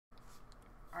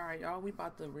Alright, y'all, we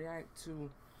about to react to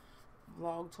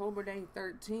Vlogtober Day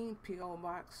 13 P.O.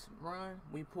 Box Run.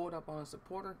 We pulled up on a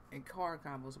supporter and card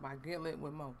combos by Lit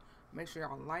Wit Moe. Make sure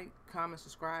y'all like, comment,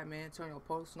 subscribe, man. Turn your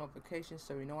post notifications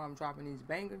so you know I'm dropping these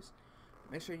bangers.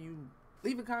 Make sure you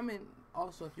leave a comment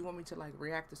also if you want me to like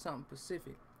react to something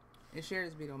specific. And share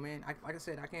this video, man. Like I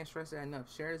said, I can't stress that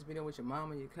enough. Share this video with your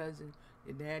mama, your cousin,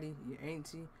 your daddy, your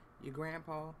auntie, your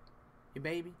grandpa, your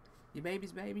baby, your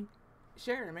baby's baby.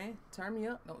 Share it, man. Turn me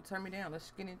up. Don't turn me down.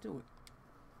 Let's get into it.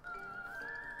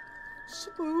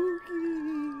 Spooky.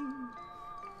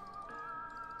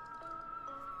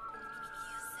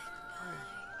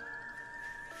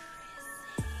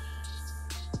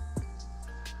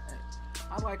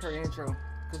 I like her intro,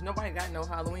 because nobody got no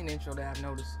Halloween intro that I've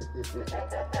noticed. And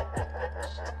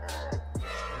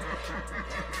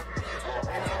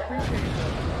I appreciate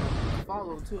the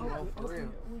follow too, bro, for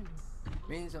real.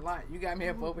 Means a lot. You got me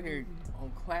up over here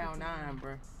on cloud 9,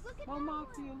 bro. My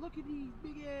mafia, look at these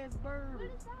big ass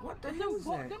birds. What the hell is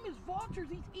that? Them is vultures.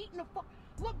 He's eating a fuck.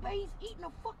 Look, babe, he's eating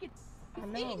a fucking. He's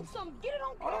eating something. Get it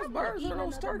on camera. Oh, those birds are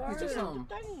those turkeys or something.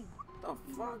 The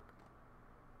fuck?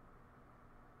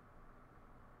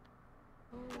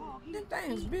 Them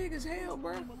things big as hell,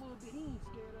 bro.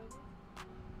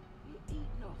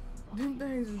 Them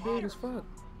things is big as fuck.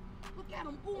 Look at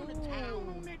him going to town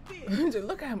on that bitch.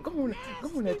 Look at him going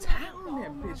to town on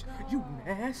that bitch. You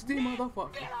nasty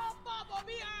motherfucker. Get off of him,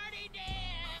 he already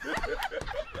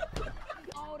dead.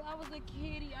 Oh, that was a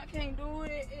kitty. I can't do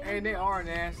it. Hey, they are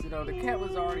nasty though. The cat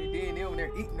was already dead. They over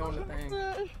there eating on the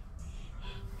thing.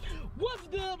 What's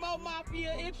good, Mo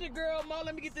Mafia? It's your girl Mo.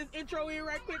 Let me get this intro in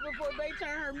right quick before they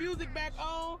turn her music back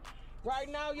on. Right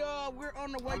now, y'all, we're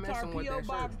on the way to our P.O.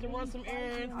 box to run some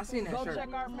errands. I seen that shirt. Go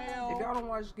check our mail. If y'all don't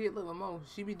watch Lit Wit Moe,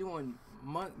 she be doing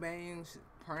mukbangs,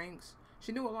 pranks.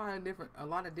 She do a lot of different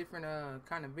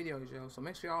kind of videos, yo. So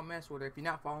make sure y'all mess with her if you're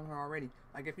not following her already.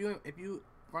 Like if you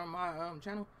from my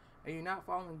channel and you're not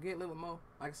following Lit Wit Moe,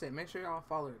 like I said, make sure y'all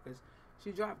follow her because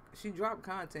she drop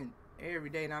content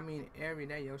every day, and I mean every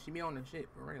day, yo. She be on the shit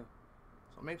for real.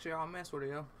 So make sure y'all mess with her,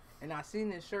 yo. And I seen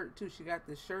this shirt too. She got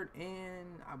this shirt in,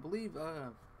 I believe,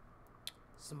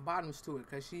 some bottoms to it,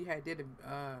 cause she had did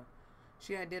a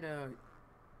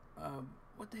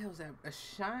what the hell is that? A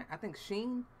shine? I think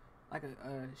Sheen, like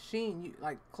a Sheen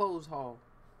like clothes haul.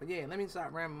 But yeah, let me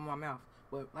stop rambling my mouth.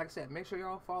 But like I said, make sure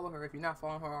y'all follow her if you're not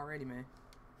following her already, man.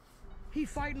 He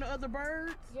fighting the other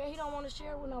birds? Yeah, he don't want to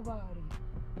share with nobody.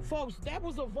 Folks, that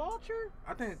was a vulture?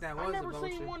 I think that was a vulture. I never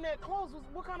seen one that close.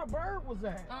 What kind of bird was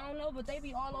that? I don't know, but they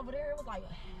be all over there. It was like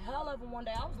a hell of them one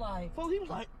day. I was like... Folks, he was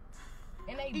like...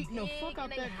 And they eating the fuck out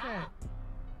that cat.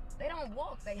 They don't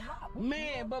walk, they hop.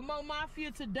 Man, but Mo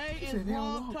Mafia, today is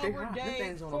Vlogtober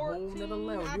Day 14,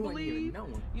 I believe.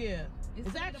 Yeah,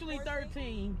 it's actually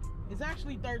 13. It's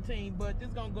actually 13, but this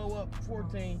gonna go up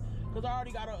 14 because I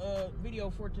already got a video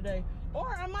for today.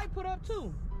 Or I might put up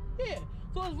 2. Yeah.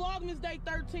 So it's Vlogmas Day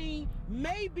 13,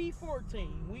 maybe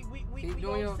 14. We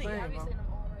doing your see. thing, bro.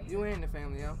 You and the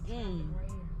family, yo.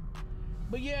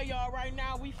 But yeah, y'all, right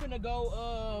now we finna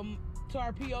go to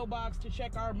our P.O. box to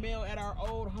check our mail at our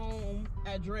old home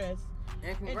address.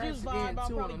 And just vibe. I'll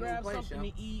probably grab something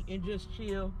to eat and just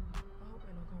chill. I hope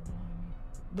ain't no car behind me.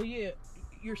 But yeah,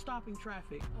 you're stopping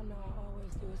traffic. I know, I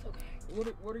always do. It's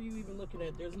okay. What are you even looking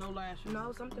at? There's no lashes.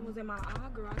 No, something was in my eye,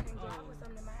 girl. I can't drive with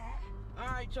something in my eye.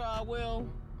 Alright, y'all, well,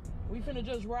 we finna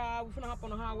just ride. We finna hop on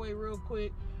the highway real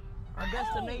quick. Our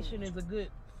destination is a good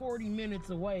 40 minutes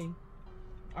away.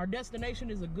 Our destination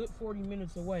is a good 40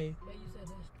 minutes away. Yeah, you said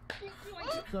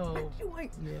that. So,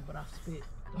 yeah, but I spit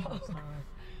the whole time.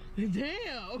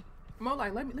 Damn. Mo,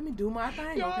 like, let me do my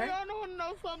thing, okay? Y'all don't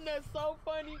know something that's so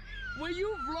funny? When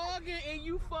you vlogging and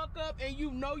you fuck up and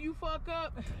you know you fuck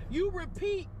up, you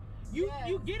repeat. You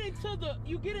get into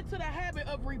the habit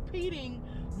of repeating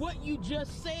what you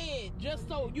just said, just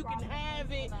so you can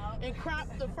have it and crop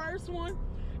the first one.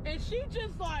 And she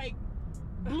just like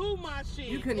blew my shit.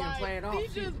 You couldn't even play it off. She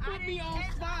just put me on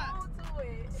spot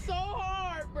so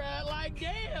hard, bruh. Like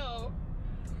damn.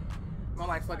 I'm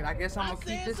like, fuck it. I guess I'm gonna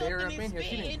keep this area up in here.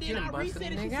 She done busted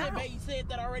the nigga out. Babe, you said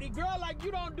that already, girl. Like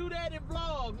you don't do that in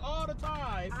vlogs all the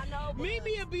time. I know.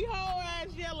 Mimi will be whole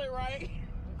ass yelling, right?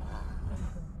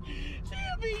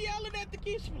 She'll be yelling at the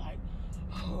kid. She'll be like,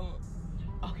 oh,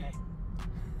 okay.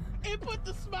 and put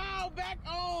the smile back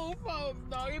on, folks.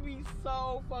 No, it be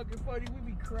so fucking funny.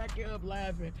 We be cracking up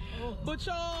laughing. But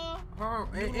y'all,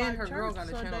 and her girl got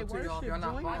a channel too, y'all. If y'all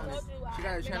not following her, she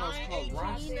got a channel called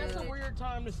Rasta. That's a weird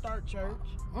time to start church.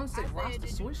 I want to say Rasta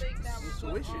Swish.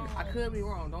 I could be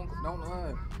wrong.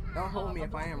 Don't hold me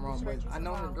if I am wrong, but I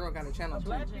know her girl got a channel too.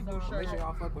 Make sure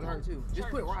y'all fuck with her too. Just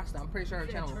put Rasta. I'm pretty sure her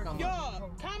channel will come up.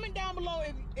 Y'all, comment down below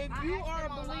if you are a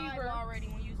believer. Already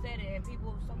when you said it, and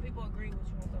some people agree with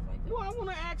you and stuff like that. Well, I want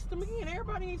to ask them again.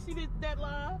 Everybody ain't see that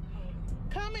live.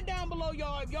 Comment down below,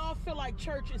 y'all, if y'all feel like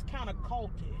church is kind of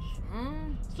cultish.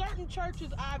 Certain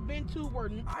churches I've been to were.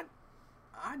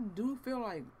 I do feel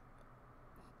like,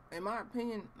 in my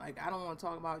opinion, like I don't want to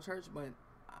talk about church, but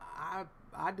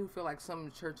I do feel like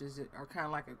some churches are kind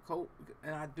of like a cult,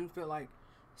 and I do feel like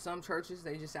some churches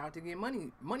they just out to get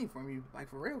money from you, like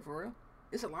for real.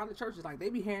 It's a lot of churches like they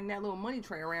be handing that little money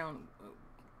tray around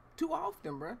too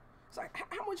often, bruh. It's like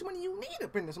how much money you need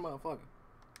up in this motherfucker?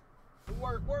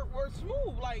 We're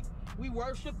smooth. Like we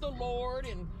worship the Lord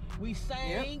and we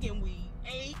sang and we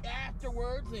ate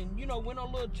afterwards and went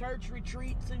on little church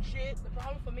retreats and shit. The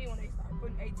problem for me when they start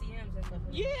putting ATMs and stuff.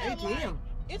 ATM. Like,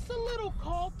 it's a little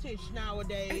cultish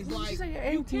nowadays. Like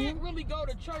you can't really go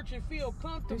to church and feel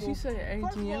comfortable. Did she say ATM?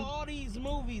 First of all these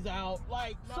movies out.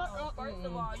 Like first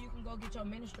of all, you can go get your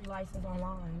ministry license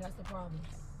online. That's the problem.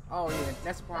 Oh yeah,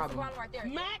 that's the problem. That's the problem right there.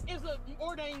 Mac is an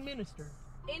ordained minister.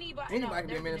 Anybody can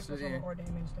be a minister.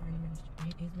 Ordained minister in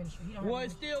his ministry. He don't well,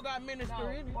 it still got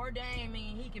minister in it. Ordained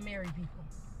mean he can marry people.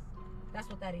 That's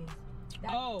what that is.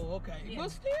 Okay. Yeah.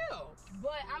 But still.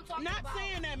 But I'm talking not about.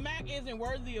 saying that Mac isn't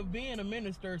worthy of being a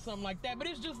minister or something like that, but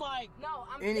it's just like. No,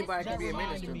 anybody can be a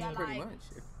minister, pretty much.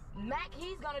 Mac,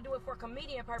 he's gonna do it for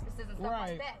comedian purposes and stuff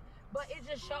like that. But it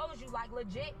just shows you, like,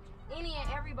 legit, any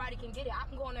and everybody can get it. I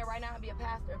can go in there right now and be a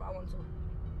pastor if I want to.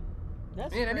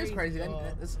 That's that is crazy.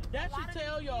 That should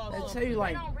tell y'all. That tell you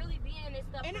like they don't really be in this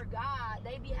stuff for God.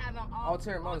 They be having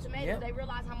ulterior motives. They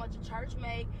realize how much a church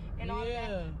make and all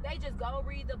that. They just go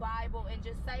read the Bible and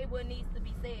just say what needs to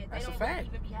be said. They don't really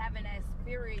even be having that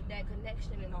spirit, that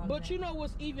connection, and all that. But you know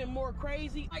what's even more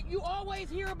crazy? Like you always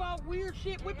hear about weird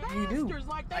shit with pastors.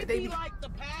 Like they be like the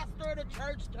pastor of the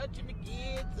church touching the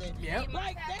kids and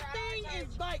like that thing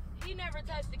is like he never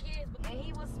touched the kids, and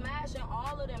he was smashing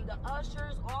all of them, the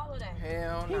ushers, all of that.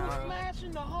 Hell no. He was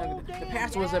smashing the whole damn. The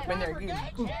pastor was up in there. I'm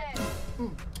just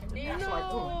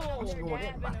going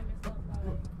in.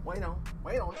 Wait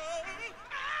on it.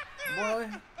 Boy,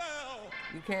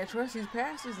 you can't trust these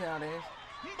pastors nowadays.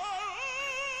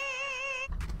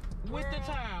 With the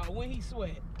towel when he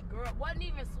sweat. Girl, wasn't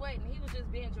even sweating. He was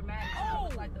just being dramatic. He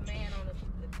was like the man on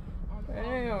the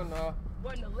hell no.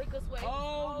 Wasn't the liquor sweat.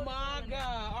 Oh my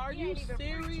God. Are you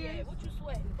serious? What you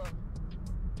sweating for?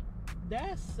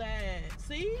 That's sad.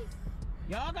 See?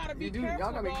 Y'all gotta be careful.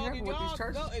 Y'all gotta be careful with these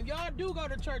churches. If y'all do go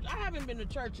to church, I haven't been to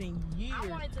church in years. I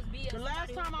wanted to be the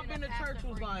last time I've been to church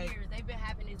was like years. They've been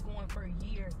having this going for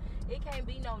years. It can't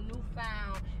be no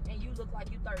newfound and you look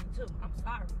like you 32. I'm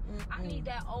sorry. I need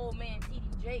that old man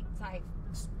TD Jake type.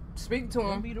 Speak to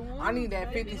him. I need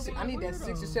that 50. I need that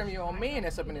 67-year-old man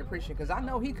that's up in there preaching because I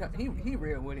know he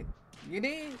real with it. You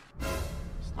did?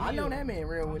 Still, I know that man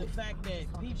real with the fact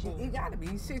that people he gotta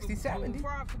be 60, 70.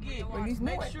 Before I forget, when these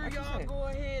make sure y'all go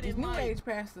ahead these and new age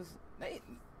pastors, they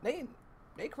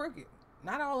crooked.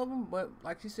 Not all of them, but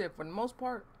like you said, for the most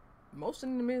part, most of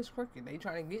them is crooked. They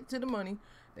trying to get to the money.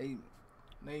 They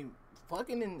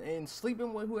fucking and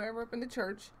sleeping with whoever up in the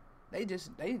church. They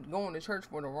going to church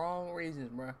for the wrong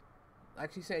reasons, bruh.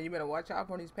 Like she said, you better watch out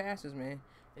for these pastors, man.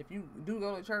 If you do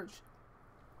go to church,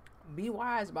 be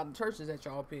wise about the churches that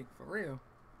y'all pick, for real.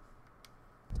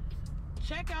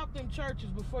 Check out them churches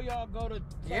before y'all go to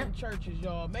certain churches,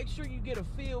 y'all. Make sure you get a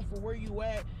feel for where you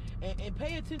at and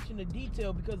pay attention to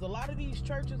detail because a lot of these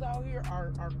churches out here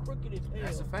are crooked as hell.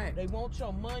 That's a fact. They want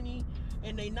your money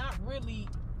and they not really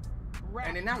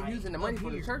and they're not using the money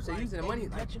for the church. They're using the money.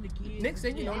 Like, next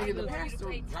thing you know, nigga, the pastor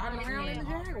driving around in the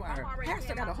Jaguar.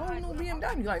 Pastor got a whole new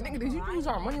BMW. Like, nigga, did you use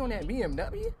our money on that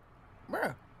BMW?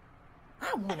 Bruh,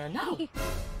 I want to know.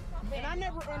 And I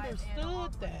never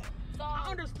understood that.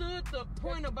 I understood the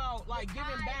point about like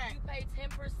giving back. You pay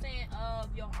 10%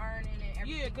 of your earning and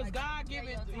everything. Yeah, because God give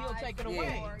it, He'll take it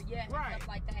away. Right. Stuff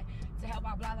like that to help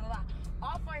out, blah, blah, blah.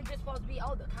 Offering just supposed to be,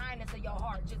 the kindness of your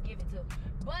heart. Just give it to.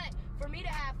 But for me to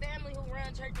have family who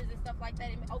run churches and stuff like that,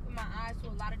 it opened my eyes to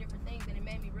a lot of different things, and it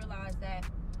made me realize that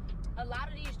a lot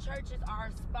of these churches are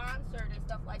sponsored and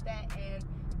stuff like that, and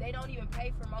they don't even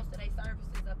pay for most of their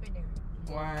services up in there.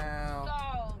 Wow.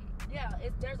 So, yeah,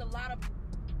 there's a lot of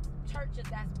churches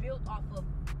that's built off of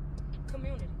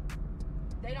community.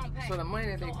 They don't pay. So the money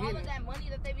that they all getting. of that money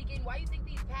that they be getting, why you think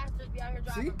these pastors be out here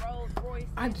driving Rolls Royce?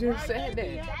 I just said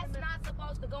that. That's not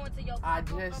supposed to go into your I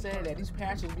just said that. These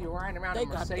pastors be riding around in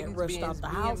Mercedes, Benz,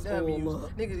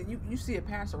 BMW. Nigga, you see a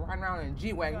pastor riding around in a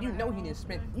G-Wagon, you know he didn't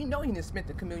spend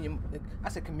the chameleon. I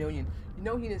said chameleon. You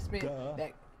know he didn't spend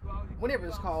that, whatever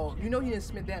it's called. You know he didn't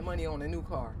spend that money on a new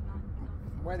car.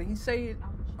 Whether he say it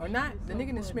or not, the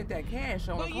nigga didn't spend that cash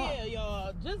on a car. But yeah,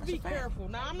 y'all, just be careful.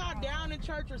 Now, I'm not down in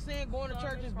church or saying going to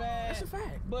church is bad. That's a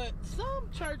fact. But some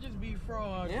churches be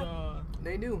fraud, y'all.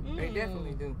 They do. They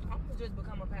definitely do. I'm gonna just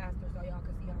become a pastor so y'all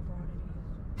can see how fraud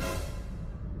it is.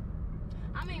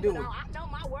 I mean, Do but it. I know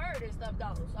my word and stuff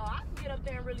though, so I can get up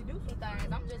there and really do some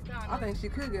things. I'm just kind of. I think she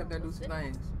could get up there and do some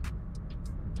things.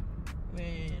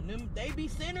 Man, they be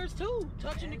sinners too,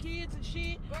 touching the kids and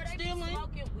shit, Bro, they be stealing,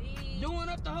 smoking weed, doing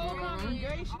up the whole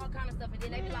congregation. all kind of stuff, and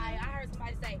then they be like, I heard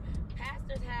somebody say,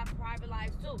 pastors have private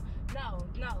lives too.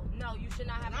 No, you should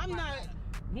not have. I'm not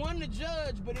one to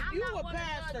judge, but if you a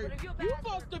pastor, you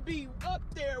supposed to be up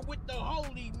there with the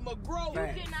holy McGraw.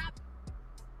 You cannot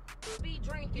be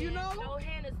drinking, you know, no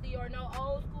Hennessy or no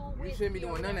old school whiskey. You shouldn't be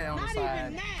doing none of that on the side. Not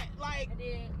even that, like,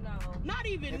 not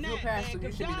even if that. You're a pastor, man,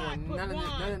 you should be doing none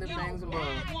of the things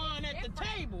above. Wine at the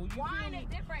table. Wine is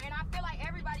different, and I feel like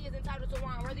everybody is entitled to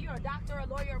wine, whether you're a doctor, a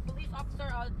lawyer, a police officer,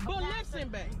 a But pastor. listen,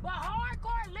 babe. But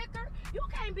hardcore liquor, you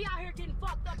can't be out here getting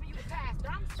fucked up and you a pastor.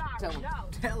 I'm sorry,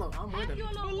 Tell him, I'm with him.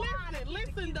 But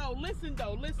listen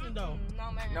though.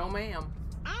 No, ma'am. No, ma'am.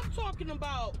 I'm talking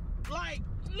about, like,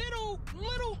 little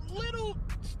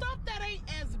stuff that ain't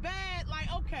as bad.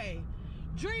 Like, okay,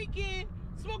 drinking,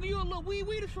 smoking you a little weed.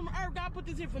 Weed is from earth. God put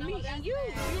this here for me and you.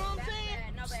 You know what I'm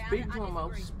saying? No, Speak to him,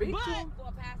 Mo. Speak to him.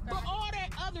 But all that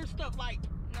other stuff, like,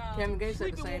 Kevin Gates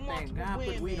said the same thing. God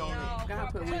put weed on it.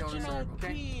 God put weed on his earth,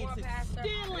 okay? Kids and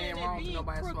stealing and being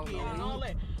crooked and all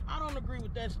that. I don't agree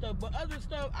with that stuff, but other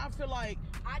stuff, I feel like,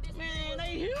 man,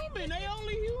 they human. They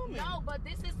only human. No, but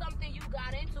this is something you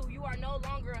got into. You are no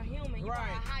longer a human. You are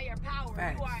a higher power.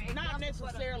 Facts. You are not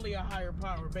necessarily a higher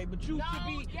power, babe, but you should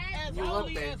be as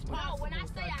holy as possible. No, when I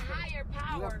say a higher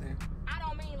power, I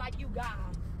don't mean like you God.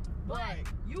 But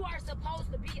you are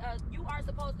supposed to be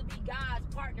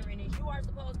God's partner in this. You are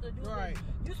supposed to do this.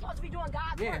 You're supposed to be doing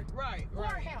God's work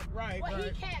for him. But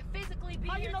he can't physically be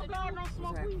here to God don't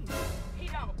smoke weed? He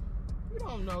don't. You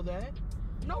don't know that.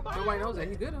 Nobody knows that.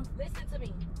 He could have. Listen to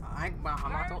me.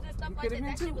 Herbs and stuff like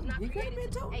that shit was not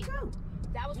created to me.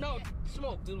 That was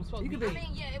smoke. It was supposed to be. I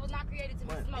mean, yeah, it was not created to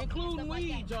be smoked. Including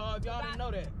weed, y'all. If y'all didn't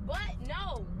know that. But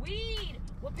no, weed.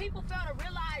 What people fail to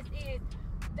realize is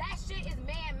that shit is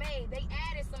man-made. They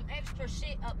added some extra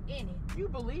shit up in it. You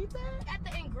believe that? At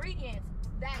the ingredients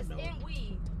that's in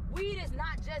weed. Weed is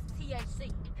not just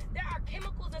THC. There are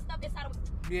chemicals and stuff inside of it.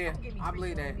 Yeah, I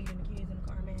believe that. Weed and the kids in the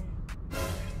car, man.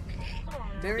 Come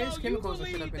on. There is chemicals and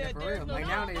shit up in there for real. Like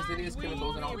nowadays, it is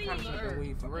chemicals and all kinds of shit in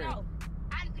weed for real.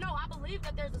 No, I believe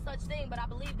that there's a such thing, but I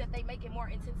believe that they make it more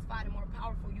intensified and more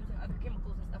powerful using other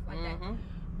chemicals and stuff like that.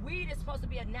 Weed is supposed to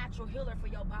be a natural healer for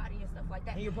your body and stuff like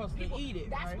that. And you're supposed to eat it,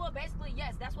 That's what basically,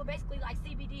 that's what basically like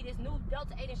CBD, this new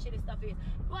Delta 8 and shit and stuff is.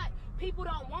 But people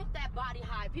don't want that body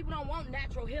high. People don't want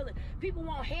natural healing. People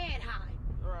want head high.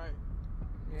 Right.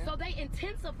 Yeah. So they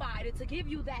intensified it to give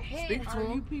you that head Speak to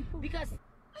high. you people. Because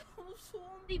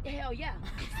hell yeah.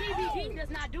 CBD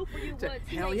does not do for you what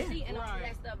THC and all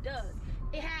that stuff does.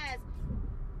 It has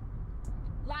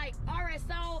like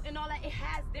RSO and all that. It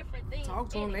has different things. Talk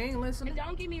to them. They ain't listening. And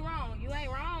don't get me wrong. You ain't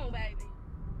wrong, baby.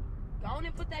 Go on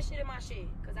and put that shit in my shit.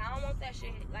 Because I don't want that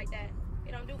shit like that.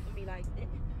 It don't do for me like that.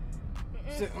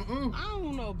 I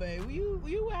don't know, babe. You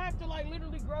would have to like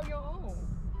literally grow your own.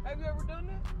 Have you ever done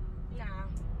that? Nah.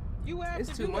 You have it's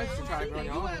to too do much that. to try to grow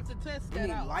your own. You have to test you that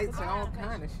need out. lights and all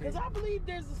kind of shit. Because I believe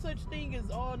there's a such thing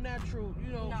as all natural,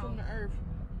 you know, from the earth.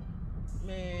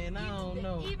 Man, I don't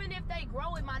know. Even if they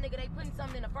grow it, my nigga, they putting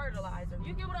something in a fertilizer.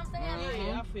 You get what I'm saying?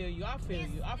 Yeah, I feel you.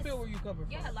 I feel where you coming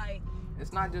from. Yeah, like.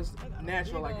 It's not just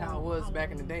natural like how it was back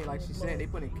in the day. Like she said, they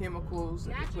put in chemicals.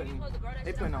 And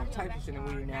they putting all types of shit in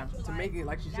weed now to make it,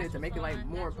 like she said, to make it like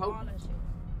more potent.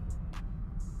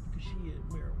 She is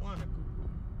marijuana.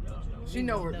 She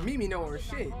know her. Mimi know her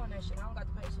shit. I don't got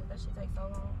the patience. That shit takes so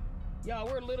long. Y'all,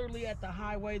 we're literally at the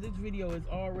highway. This video is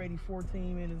already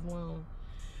 14 minutes long.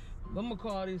 I'm gonna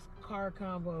call this car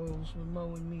combos with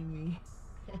Mo and Mimi.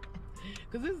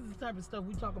 Cause this is the type of stuff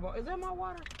we talk about. Is that my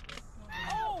water?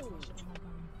 Oh!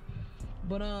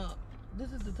 But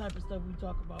this is the type of stuff we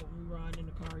talk about when we ride in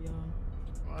the car,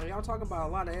 y'all. Y'all talk about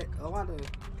a lot of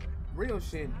real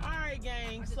shit. Alright,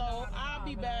 gang, so I'll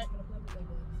be back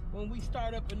when we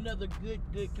start up another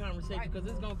good conversation, because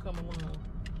it's gonna come along.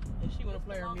 and she wanna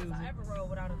play her music. I ever roll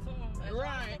without a tune.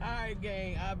 Right. All right,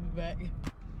 gang. I'll be back.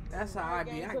 That's how I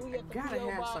be. I gotta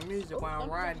have some music while I'm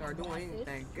riding or doing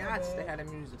anything. Got to have the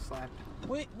music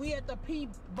slapping. We at the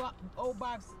P.O.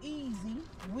 Box Easy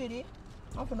with it.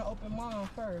 I'm finna open mine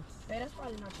first. Hey, that's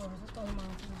probably not yours. That's probably mine.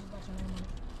 Just got your name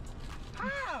on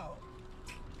it. How?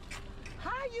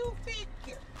 How you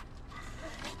figure?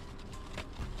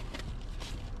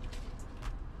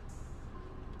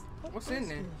 What's in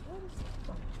there?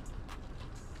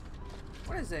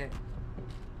 What is that?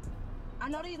 I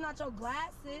know these not your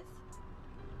glasses.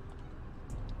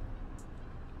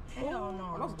 Hell no.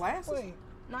 Are those glasses? Wait.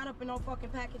 Not up in no fucking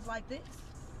package like this.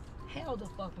 Hell the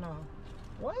fuck no.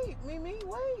 Wait, Mimi,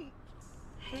 wait.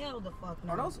 Hell the fuck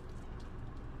no. Are those?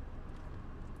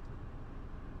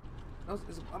 I'm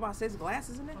about to say,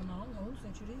 glasses in there? Oh no, I don't know who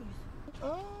sent you these.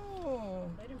 Oh.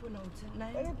 They didn't put no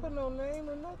name. They didn't put no name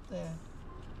or nothing.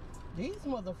 These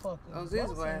motherfuckers. Those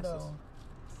is glasses. Though.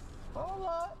 Hold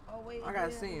up. Oh wait. I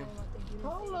gotta see them.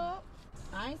 Hold up.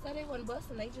 I ain't said they wasn't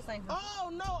busting. They just ain't. Oh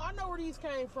no, I know where these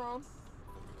came from.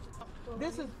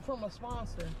 This is from a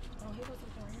sponsor. Oh, here goes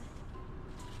something right here.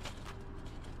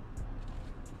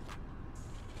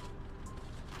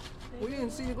 We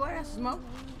didn't see the glasses, Mo.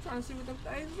 Trying to see what them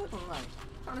things looking like.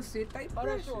 Trying to see if they Oh,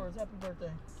 that's fresh. yours. Happy birthday.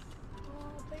 Oh,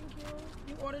 thank you.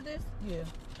 You ordered this? Yeah.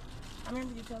 I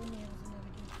remember you telling me it was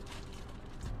another gift.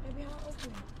 Baby, how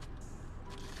open it?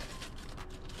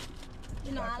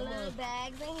 You know, I love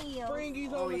bags and heels.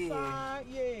 Springies Oh, on the yeah. side.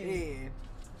 Yeah. Yeah.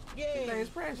 Yeah. This thing's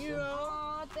precious. You know.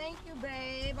 Oh, thank you,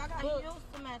 babe. I got Look, heels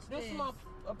to match This is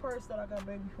a purse that I got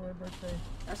baby for her birthday.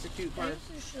 That's a cute purse.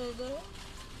 Thank you, sugar.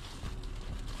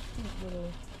 Cute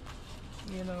little,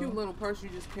 you know. Cute little purse you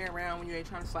just carry around when you ain't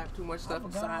trying to slap too much stuff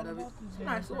inside of it.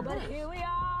 Nice little But purse. here we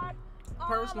are.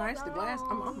 Purse nice. The glass.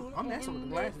 I'm messing with the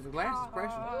glasses. The glass is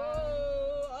precious.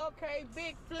 Oh, okay.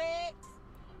 Big flex.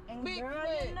 And Big girl,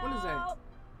 flex. you know What is that?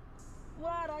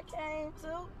 what I came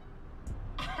to.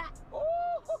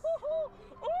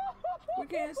 We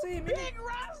can't see it, man. Big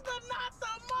Rasta, not the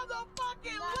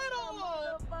motherfucking little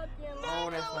one. Oh,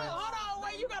 that's nice. Hold on,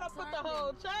 wait. You gotta put the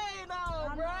whole chain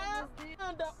on, bruh.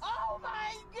 Oh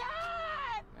my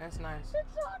God. That's nice.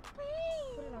 It's on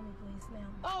pink. Put it on me, please, ma'am.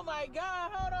 Oh my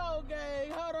God, hold on,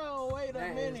 gang. Hold on, wait a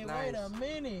That is minute, wait nice. a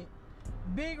minute.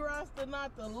 Big Rasta,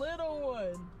 not the little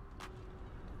one.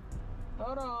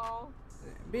 Hold on.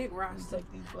 Big Rasta,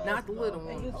 Take these glasses not the little off.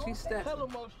 one. Hey, She's hella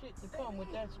stepping. more shit to come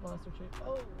with that sponsorship.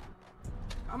 Oh,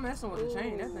 I'm messing with the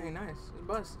chain. That thing nice. It's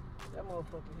busted. that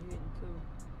motherfucker hitting too.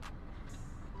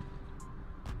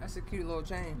 That's a cute little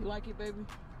chain. You like it, baby?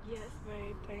 Yes,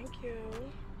 babe. Thank you.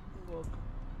 You're welcome.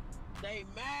 They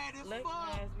mad as Let fuck.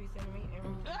 guys be sending me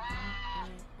everything. Ah!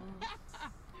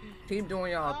 Keep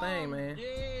doing y'all thing, man.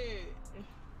 Yeah.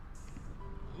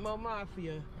 Mo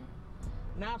Mafia.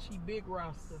 Now she Big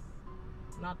Rasta,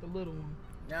 not the little one.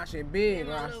 Now she big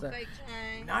My little Rasta. fake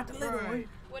chain. Not the little one. Right.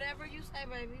 Whatever you say,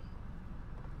 baby.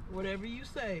 Whatever you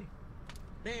say.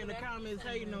 They in the Whatever you comments say,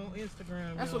 hating baby. on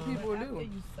Instagram. That's what y'all. people Whatever do.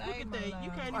 you say, Look at my that. You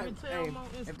love. can't even Like, tell hey, them on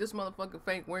Instagram. if this motherfucker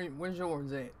fake, where's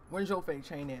yours at? Where's your fake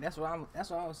chain at? That's what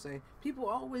I would say. People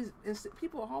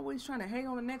are always trying to hate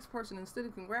on the next person instead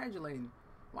of congratulating.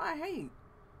 Why hate?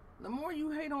 The more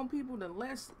you hate on people, the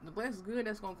less good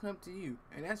that's gonna come to you,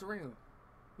 and that's real.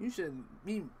 You should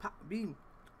be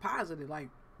positive, like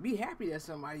be happy that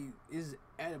somebody is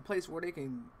at a place where they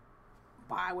can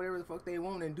buy whatever the fuck they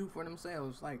want and do for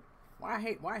themselves. Like, why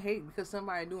hate because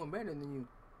somebody doing better than you?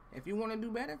 If you want to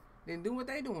do better, then do what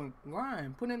they doing.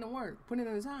 Grind, put in the work, put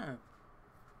in the time.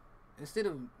 Instead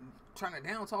of trying to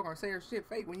down talk or say her shit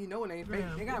fake when you know it ain't fake.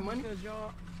 Yeah, They got money. because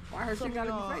y'all, Why her some shit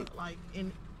gotta of y'all, be fake? like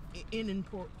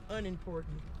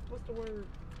unimportant. What's the word?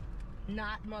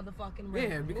 Not motherfucking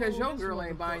Yeah, real. because Ooh, your this girl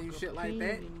ain't buying you motherfucker shit like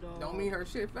that, peeing, dog. don't mean her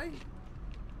shit fake.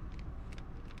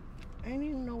 Ain't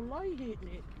even no light hitting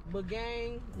it. But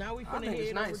gang, now we I finna think it's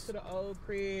head over nice. to the old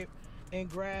crib and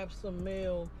grab some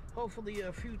mail. Hopefully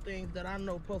a few things that I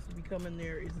know supposed to be coming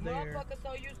there is there. Motherfuckers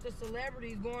so used to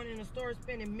celebrities going in the store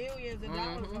spending millions of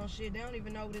dollars on shit. They don't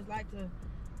even know what it's like to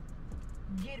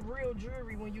get real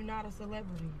jewelry when you're not a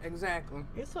celebrity. Exactly.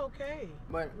 It's okay.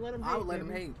 But Let 'em I would hate, let them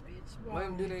baby. hate. Bitch, Let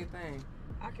them do why? their thing.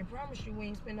 I can promise you we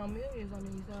ain't spend no millions on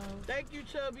these hoes. Thank you,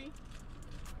 Chubby.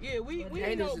 Yeah, we ain't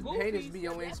Haters, no goofies. haters be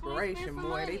your Definitely inspiration, spend some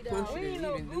boy. They money, push though. We you ain't to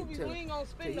no even do goofies. to, We ain't gonna to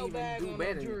spend no even bag do on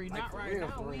better. no jewelry. Like, Not for right real,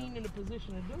 now. for We real. ain't in a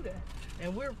position to do that,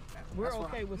 and we're That's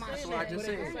okay what- with that's saying what I that. just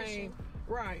But at said. the same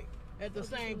right, at the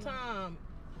same time,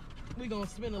 we gonna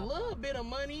spend a little bit of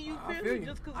money. You I feel feel me? you.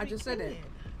 Just cause I we just said that. can.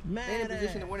 They in a Mad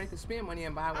position ass. where they can spend money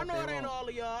and buy I what know they it ain't want. all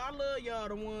of y'all. I love y'all,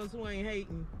 the ones who ain't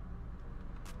hating.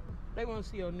 They want to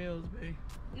see your nails, babe.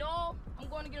 No, I'm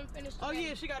going to get them finished today. Oh,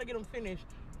 yeah, she got to get them finished.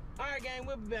 All right, gang,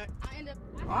 we'll be back. I end up...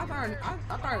 Oh, I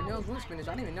thought her nails was finished.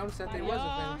 I didn't even notice that they wasn't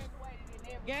finished.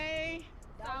 Gang,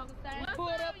 What's pulled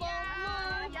up on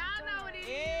y'all? Y'all know what it is.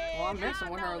 Yeah. Oh, I'm messing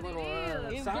with her little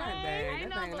It's side gang. bag. Ain't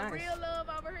That no thing but nice. real love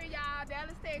over here, y'all.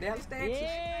 Dallas, Texas. Dallas, Texas.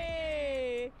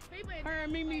 Yeah. People in Her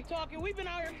and Mimi talking. We've been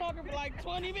out here talking for like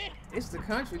 20 minutes. It's the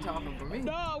country talking for me.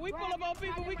 Dog, we pull up on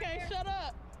people, we can't shut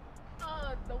up.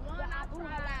 the one I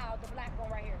loud, the black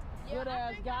one right here. Good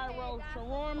ass gyro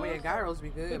shawarma. Oh yeah, gyros be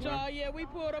good, But bro. y'all, yeah, we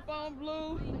pulled up on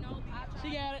Blue.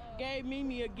 She gave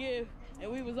Mimi a gift, and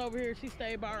we was over here. She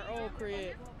stayed by her old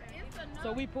crib.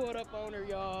 So we pulled up on her,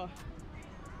 y'all.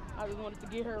 I just wanted to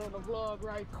get her on the vlog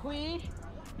right quick.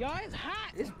 Y'all, it's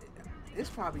hot. It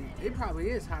probably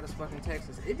is hot as fuck in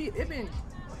Texas. It been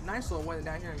nice little weather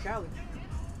down here in Cali.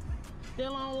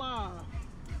 Still on live.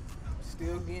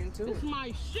 Still getting to This it.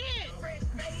 my shit.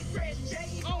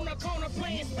 On the corner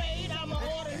playing spade. I'm an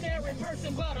ordinary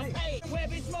person, but I'm paid. Where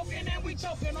we smoking and we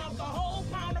choking off the whole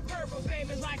pound of purple.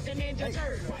 Famous like the Ninja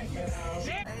Turtle.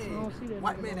 Hey, don't see that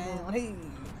white nigga man no down. Hey,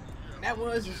 that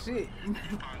was the shit.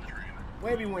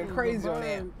 Webby went crazy on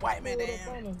that. White man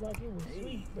down. Like it was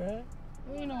sweet, bruh.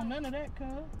 We ain't on none of that, cuz.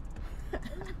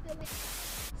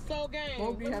 So, gang,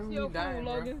 Won't be let having me see me your dying, food,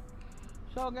 bro. Logan.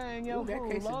 So, gang, your Ooh, that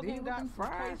food. quesadilla Logan got looking some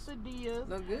fries. quesadillas.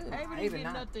 Look good. Ava I didn't even get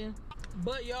not. nothing.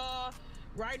 But, y'all,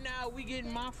 right now, we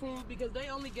getting my food because they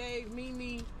only gave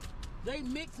Mimi, they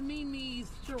mixed Mimi's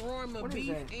shawarma, What is beef,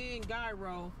 that? and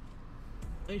gyro.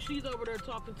 And she's over there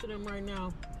talking to them right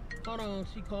now. Hold on,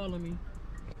 she calling me.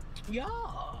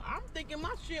 Y'all, I'm thinking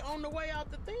my shit on the way out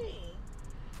the thing.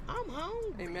 I'm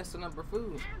hungry. They messing up her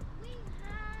food.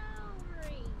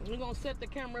 We're gonna set the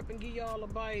camera up and give y'all a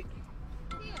bite.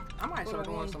 I might start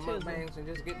Hold on, doing some chisel. mukbangs and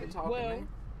just get to talking, Well, man.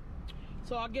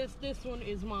 so I guess this one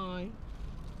is mine.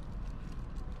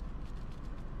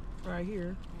 Right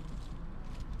here.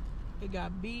 It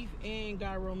got beef and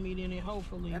gyro meat in it,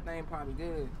 hopefully. That thing probably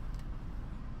good.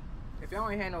 If y'all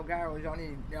ain't had no gyros,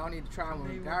 y'all need to try one.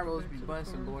 Maybe Gyros back be to the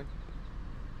busting, car. boy.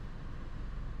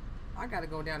 I gotta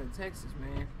go down to Texas,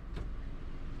 man.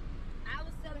 I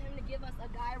was telling him to give us a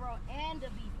gyro and a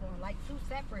beef one, like two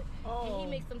separate. And Oh. he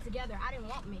mixed them together. I didn't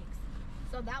want mixed.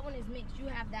 So that one is mixed. You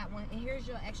have that one. And here's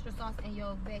your extra sauce and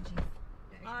your veggies.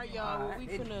 All right, y'all. Well, we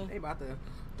They finna about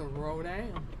to roll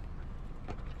down.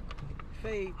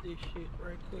 fade this shit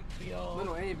right quick for y'all.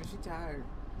 Little Ava, she tired.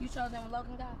 You chose them when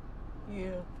Logan got? Yeah.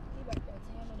 He right there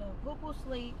tearing it up. Poo-poo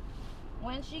sleep.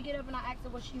 When she get up and I ask her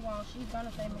what she wants, she's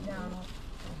gonna say McDonald's.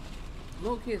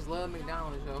 Little kids love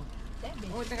McDonald's, yo. That bitch.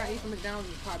 The only thing I eat from McDonald's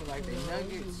is probably like their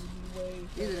nuggets.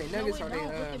 Either they No, nuggets it or don't.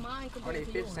 Look at mine they compared to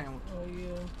fish yours. sandwich. Oh,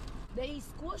 yeah. They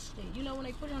squished it, you know, when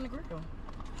they put it on the grill. Here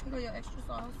go your extra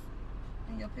sauce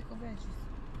and your pickled veggies.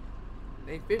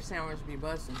 They fish sandwich be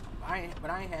busting. But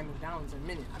I ain't had McDonald's in a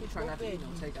minute. I be trying not to eat no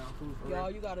takeout food for Y'all,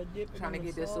 real. you gotta dip it Trying to in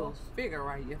the get this little sauce. figure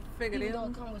right. You figure Even it though out.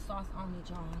 it come with sauce on it,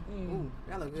 John. Ooh,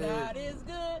 that look good. God is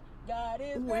good. God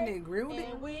is Ooh, and great. they grilled it.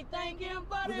 And we thank him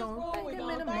for We this gon' food. thank We him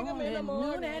gon' in the thank him in the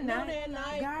morning, morning, noon and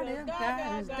night. God is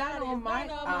God is God Almighty.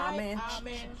 Amen.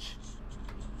 Amen.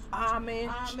 Amen.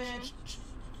 Amen.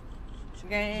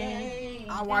 Gang.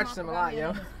 I watch them a lot,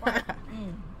 yo.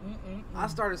 Mm. I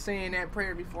started saying that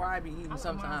prayer before I be eating like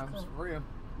sometimes. mine too. For real.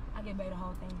 I get back the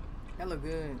whole thing. That look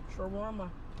good. Shawarma.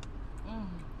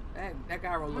 That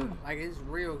gyro look like it's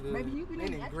real good. Maybe you can They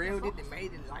eat done extra grilled it sauce. and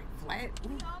made it like flat.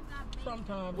 Ooh.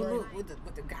 Sometimes, Well, right? look,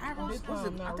 with the gyros, This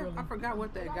time, not really. I forgot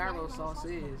what that gyro sauce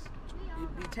is.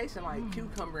 It be tasting like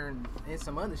cucumber and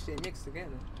some other shit mixed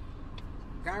together.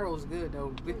 Gyro's good though.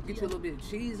 Get you a little bit of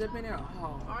cheese up in there.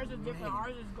 Oh, Ours is different. man.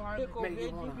 Ours is garlic. Pickle Make you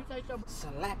veggies. wanna You taste your...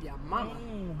 slap your mama.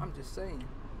 Mm. I'm just saying.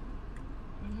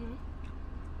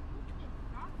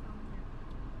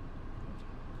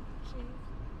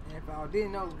 And if I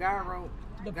didn't know gyro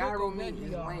The gyro pickle meat veggie,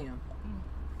 is y'all. lamb.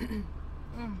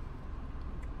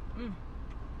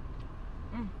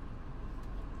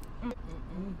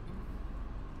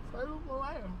 Save it for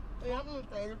later. Yeah, I'm gonna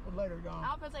save it for later, y'all.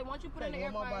 I was gonna say, once you put it in the Take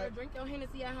air one more fryer, bite. drink your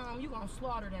Hennessy at home, you gonna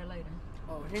slaughter that later.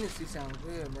 Oh, Hennessy sounds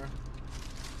good, bro.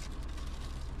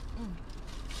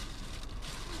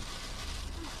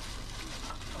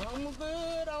 I'm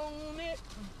good on it.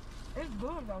 It's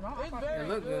good though. Don't It's act like very It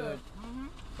look good.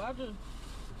 I just,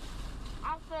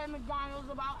 I said McDonald's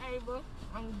about Ava,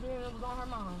 and then it was on her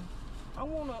mind. I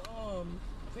want a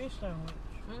fish sandwich.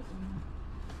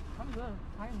 I'm good.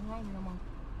 I ain't hungry no more.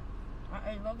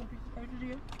 I ate Logan piece of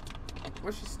quesadilla.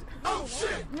 What's she? Oh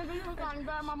shit! Nigga, you was trying to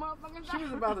grab my motherfucking She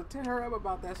was about to tear her up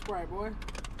about that Sprite, boy.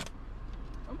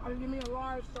 I'm gonna give me a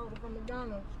large soda from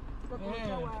McDonald's. Fuck with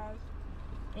Yeah. your ass.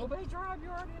 Obey drive.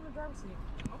 You're already in the driver's seat.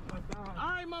 Oh my God. All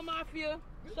right, my mafia.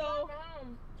 So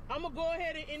I'm gonna go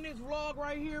ahead and end this vlog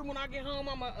right here. When I get home,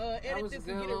 I'm gonna edit this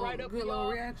and get it right up for Good little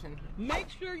y'all. reaction. Make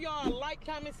sure y'all like,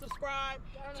 comment, subscribe,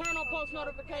 turn on post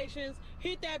notifications,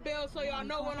 hit that bell so y'all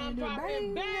know when I'm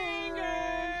dropping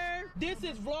bangers. This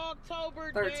is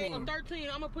Vlogtober 13. 13.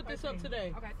 I'm gonna put this up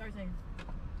today. Okay, 13.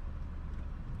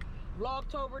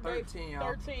 Vlogtober day 13,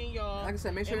 y'all. Like I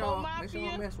said, make sure y'all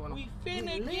mess with them. We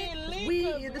finna get lit. We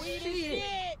 'cause is the we shit.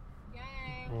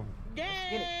 Gang.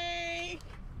 Gang.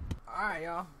 All right,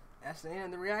 y'all. That's the end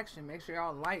of the reaction. Make sure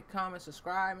y'all like, comment,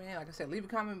 subscribe, man. Like I said, leave a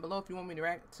comment below if you want me to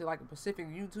react to like a specific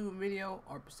YouTube video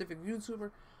or specific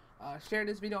YouTuber. Share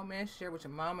this video, man. Share with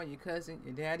your mama, your cousin,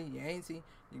 your daddy, your auntie,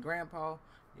 your grandpa,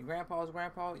 your grandpa's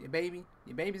grandpa, your baby,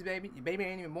 your baby's baby. Your baby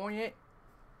ain't even born yet.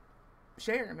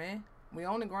 Share it, man. We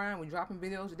on the grind. We dropping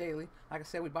videos daily. Like I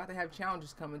said, we about to have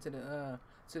challenges coming to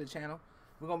the channel.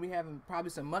 We're gonna be having probably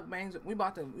some mukbangs. We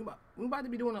about to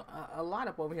be doing a lot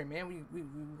up over here, man. We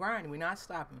grinding. We not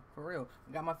stopping for real.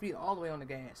 We got my feet all the way on the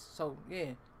gas. So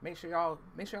yeah, make sure y'all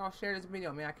share this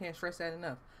video, man. I can't stress that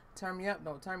enough. Turn me up,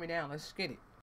 don't turn me down. Let's get it.